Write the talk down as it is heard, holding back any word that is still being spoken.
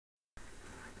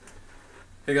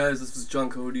Hey guys, this is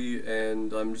Codey,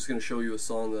 and I'm just going to show you a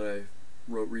song that I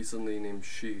wrote recently named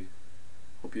She.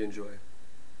 Hope you enjoy.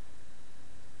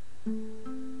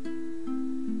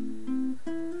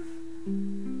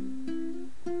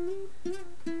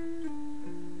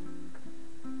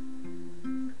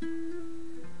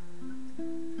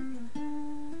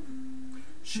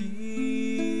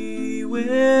 She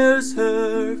wears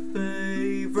her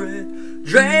favorite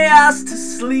dress to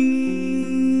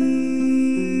sleep,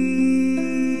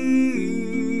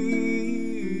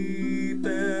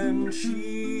 and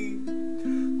she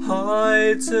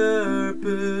hides her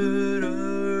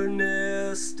bitterness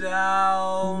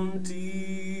down deep.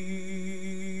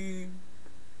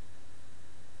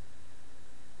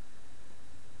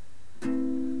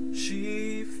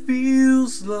 She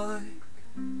feels like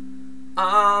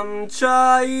I'm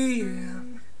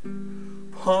trying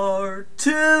hard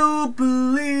to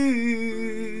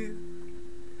believe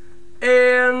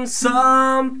in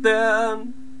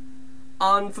something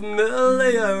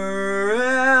unfamiliar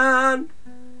and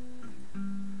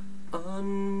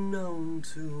unknown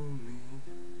to me.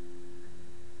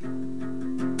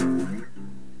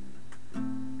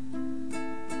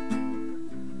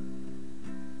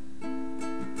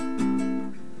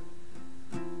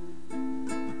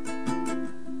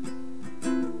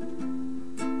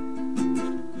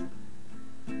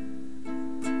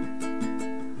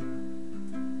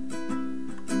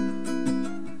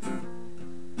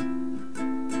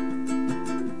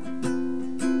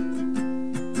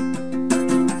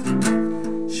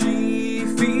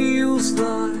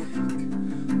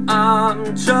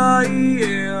 I'm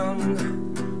trying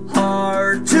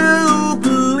hard to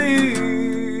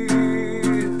believe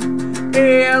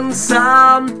in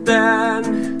something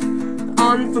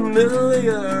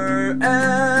unfamiliar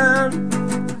and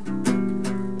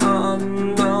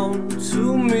unknown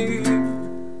to me.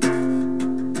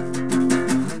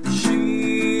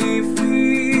 She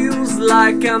feels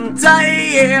like I'm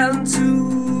dying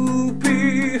to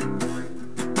be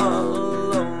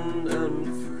alone and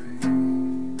free.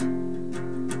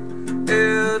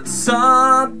 It's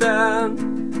something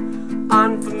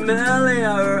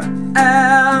unfamiliar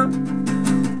and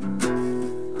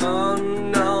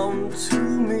unknown to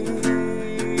me.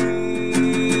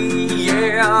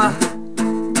 Yeah.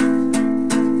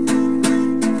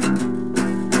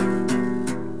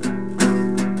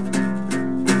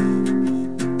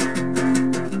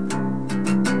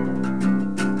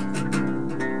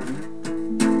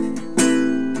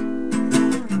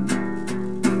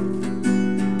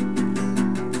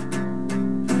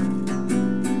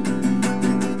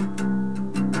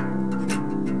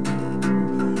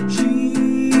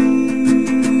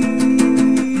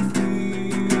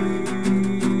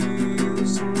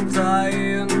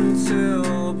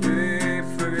 To be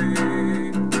free.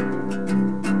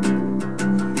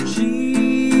 She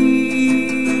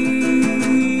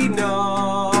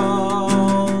knows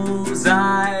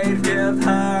I'd give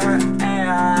her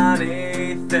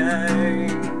anything,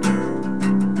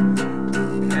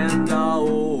 and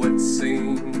though it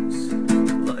seems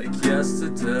like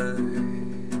yesterday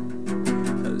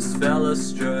has fell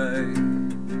astray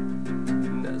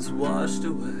and has washed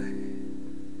away,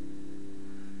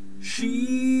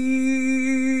 she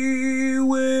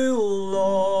will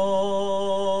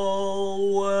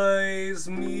always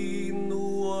mean the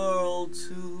world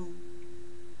to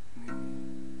me.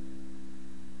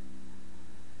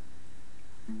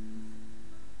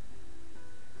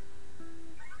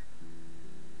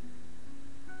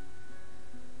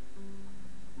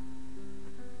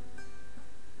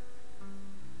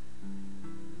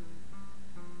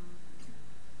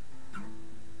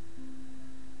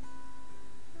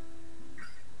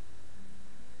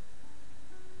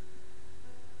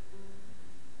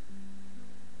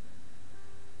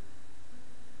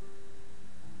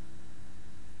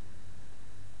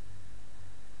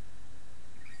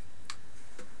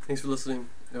 Thanks for listening.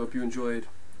 I hope you enjoyed.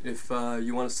 If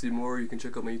you want to see more, you can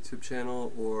check out my YouTube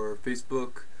channel or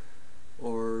Facebook,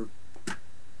 or yeah,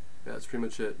 that's pretty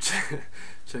much it.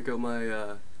 Check out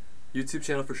my YouTube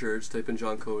channel for sure. Just type in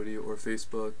Codey, or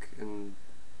Facebook, and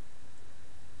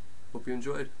hope you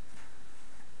enjoyed.